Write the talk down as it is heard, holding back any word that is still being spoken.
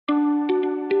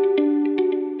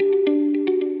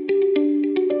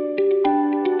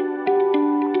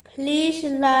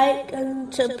like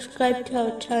and subscribe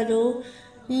to our channel.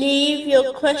 Leave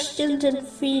your questions and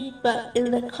feedback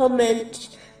in the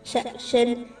comments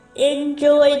section.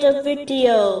 Enjoy the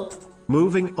video.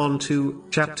 Moving on to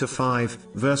chapter 5,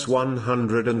 verse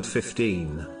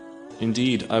 115.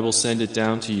 Indeed, I will send it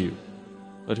down to you.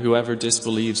 But whoever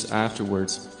disbelieves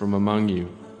afterwards from among you,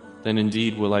 then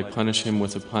indeed will I punish him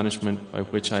with a punishment by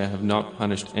which I have not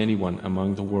punished anyone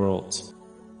among the worlds.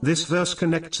 This verse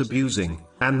connects abusing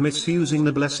and misusing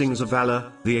the blessings of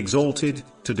Allah, the Exalted,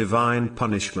 to divine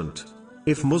punishment.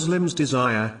 If Muslims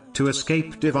desire to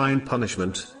escape divine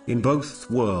punishment in both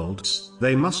worlds,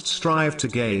 they must strive to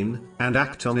gain and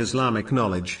act on Islamic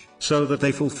knowledge, so that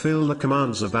they fulfill the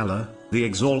commands of Allah, the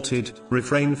Exalted,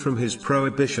 refrain from His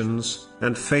prohibitions,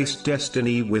 and face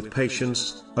destiny with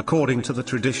patience, according to the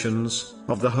traditions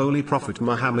of the Holy Prophet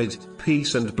Muhammad,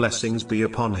 peace and blessings be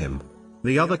upon him.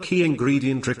 The other key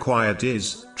ingredient required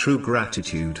is true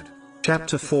gratitude.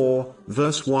 Chapter 4,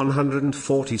 verse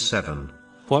 147.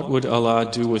 What would Allah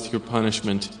do with your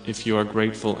punishment if you are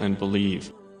grateful and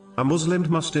believe? A Muslim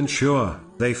must ensure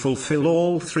they fulfill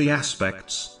all three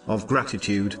aspects of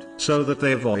gratitude, so that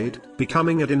they avoid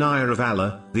becoming a denier of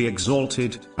Allah, the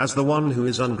Exalted, as the one who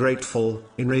is ungrateful,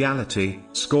 in reality,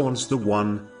 scorns the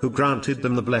one who granted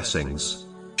them the blessings.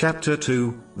 Chapter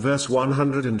 2, verse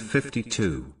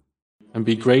 152. And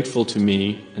be grateful to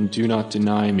me, and do not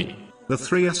deny me. The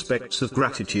three aspects of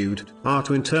gratitude are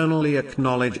to internally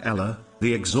acknowledge Allah,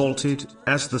 the Exalted,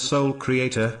 as the sole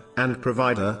creator and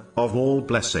provider of all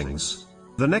blessings.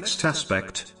 The next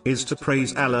aspect is to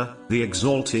praise Allah, the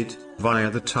Exalted, via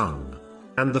the tongue.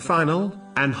 And the final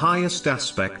and highest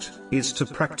aspect is to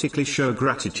practically show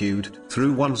gratitude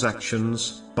through one's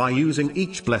actions, by using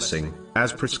each blessing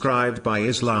as prescribed by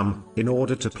Islam in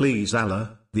order to please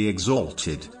Allah, the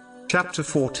Exalted. Chapter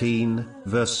 14,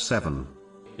 verse 7.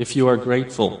 If you are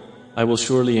grateful, I will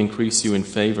surely increase you in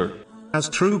favor. As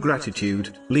true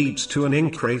gratitude leads to an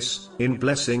increase in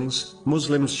blessings,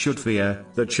 Muslims should fear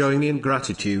that showing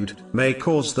ingratitude may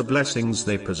cause the blessings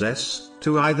they possess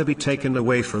to either be taken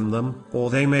away from them, or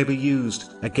they may be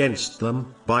used against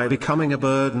them by becoming a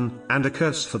burden and a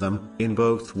curse for them in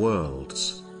both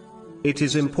worlds. It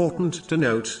is important to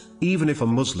note, even if a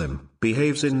Muslim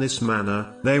behaves in this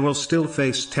manner, they will still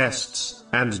face tests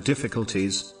and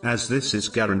difficulties, as this is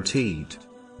guaranteed.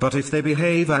 But if they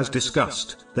behave as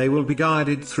discussed, they will be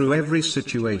guided through every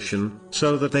situation,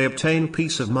 so that they obtain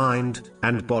peace of mind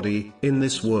and body in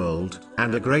this world,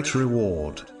 and a great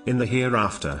reward in the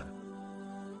hereafter.